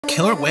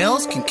killer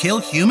whales can kill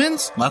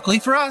humans? Luckily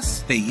for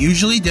us, they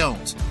usually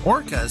don't.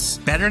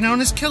 Orcas, better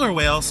known as killer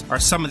whales, are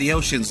some of the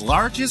ocean's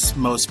largest,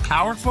 most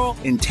powerful,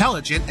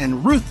 intelligent,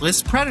 and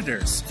ruthless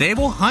predators. They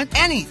will hunt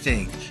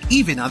anything,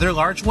 even other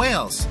large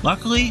whales.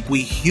 Luckily,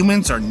 we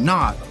humans are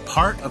not a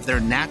part of their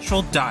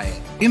natural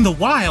diet. In the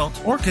wild,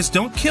 orcas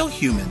don't kill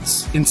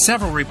humans. In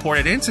several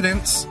reported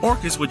incidents,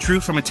 orcas withdrew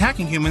from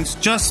attacking humans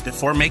just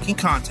before making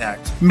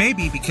contact.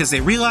 Maybe because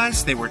they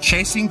realized they were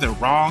chasing the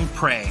wrong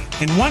prey.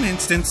 In one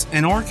instance,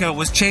 an orca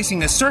was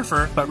chasing a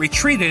surfer but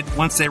retreated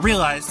once they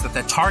realized that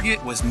the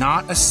target was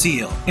not a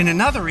seal. In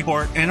another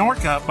report, an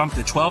orca bumped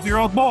a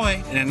 12-year-old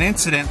boy in an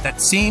incident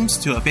that seems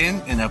to have been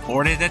an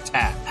aborted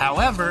attack.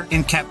 However,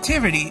 in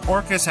captivity,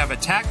 orcas have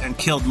attacked and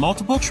killed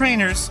multiple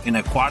trainers in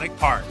aquatic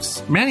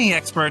parks. Many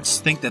experts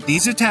think that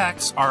these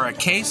attacks are a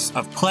case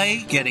of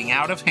play getting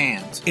out of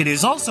hand. It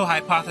is also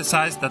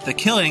hypothesized that the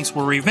killings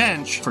were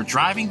revenge for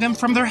driving them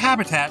from their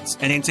habitats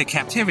and into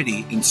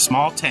captivity in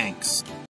small tanks.